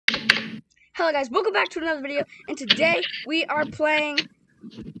Hello guys, welcome back to another video, and today we are playing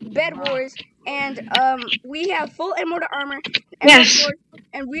Bed Wars, and we have full immortal armor, and yes,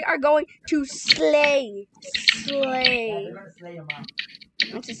 and we are going to slay.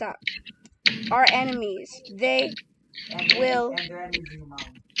 Let's stop. Our enemies, they will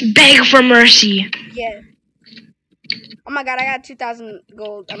beg for mercy. Yeah. Oh my god, I got 2,000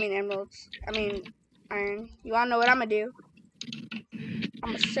 gold. I mean emeralds. I mean iron. You all know what I'm gonna do.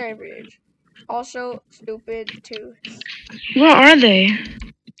 I'm a savage. Also stupid too. Where are they?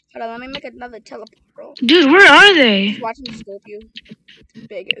 Hold on, let me make another teleport roll. Dude, where are they? Just watching the scope you.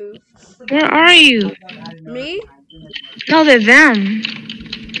 Big oof. Where are you? Me? No, they're them.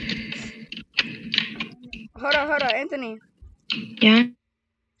 Hold on, Anthony. Yeah?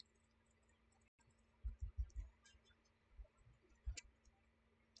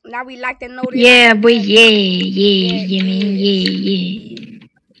 Now we like to know this. Yeah, boy, yeah.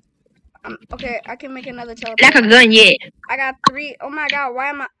 Okay, I can make another teleport. Like a gun, yeah. I got 3. Oh my god, why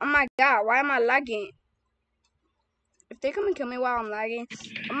am I lagging? If they come and kill me while I'm lagging,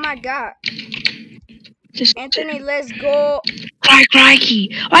 oh my god. Just Anthony, let's go. crikey.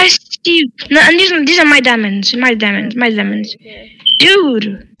 Oh, I see you. No, and these are my diamonds. My diamonds. Yeah.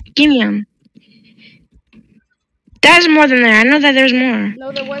 Dude, give me them. There's more than there. I know that there's more.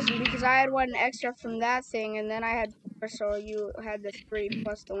 No, there wasn't, because I had 1 extra from that thing, and then I had 4, so you had the 3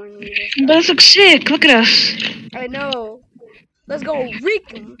 plus the 1 you just got. But this looks sick. Look at us. I know. Let's go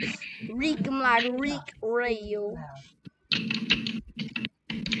reek 'em. Reek 'em like reek rail.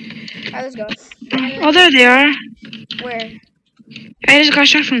 Alright, let's go. Oh, there they are. Where? I just got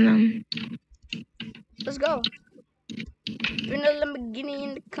shot from them. Let's go. Bring the Lamborghini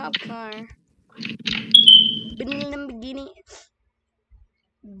in the cop car. Bring the Lamborghini.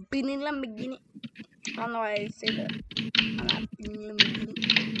 Bring the Lamborghini. I don't know why I say that. I'm not bring the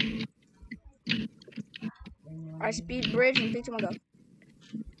Lamborghini. Alright, speed bridge and 3, 2, 1, go.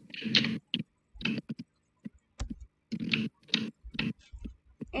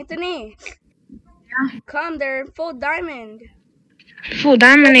 Anthony. Yeah. Come, they're full diamond. Full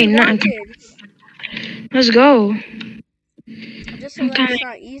diamond ain't nothing. Let's go. Just so that it's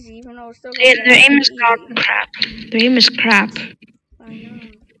not easy, even though it's still Their aim is crap. Their aim is crap. I know. I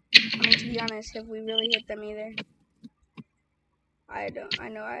mean, to be honest, have we really hit them either? I don't. I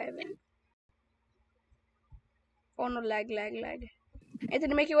know I haven't. Oh no, lag.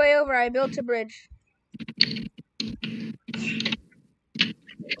 Anthony, make your way over. I built a bridge.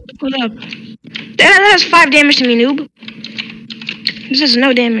 Hold up. That has 5 damage to me, noob. This is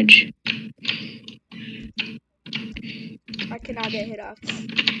no damage. I cannot get hit off.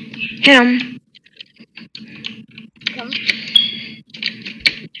 Hit him. Come.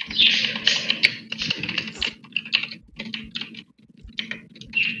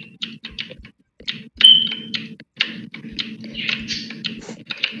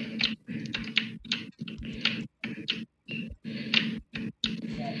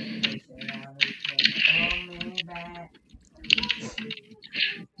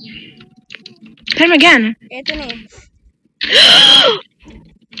 Hit him again. Anthony.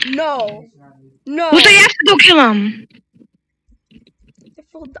 No. Well, so you have to go kill him.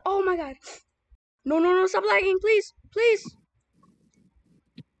 Oh my god. No, stop lagging, please.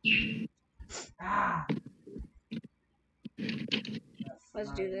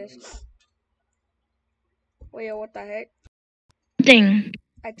 Let's do this. Wait, what the heck? Thing.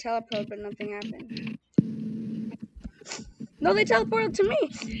 I teleported, but nothing happened. No, they teleported to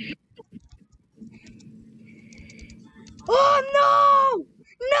me. Oh no!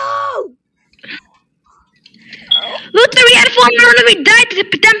 Luther, we had 4 more and we died to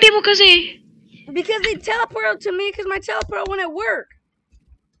them people because they teleported to me because my teleport wouldn't work.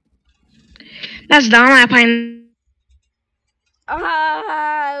 That's dumb. I playing.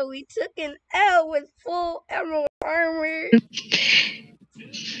 We took an L with full emerald armor.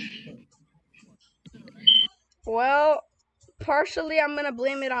 Well, partially I'm gonna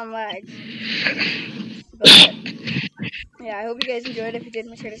blame it on lag. But yeah, I hope you guys enjoyed. If you did,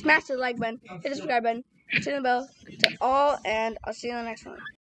 make sure to smash the like button, hit the subscribe button, turn the bell to all, and I'll see you in the next one.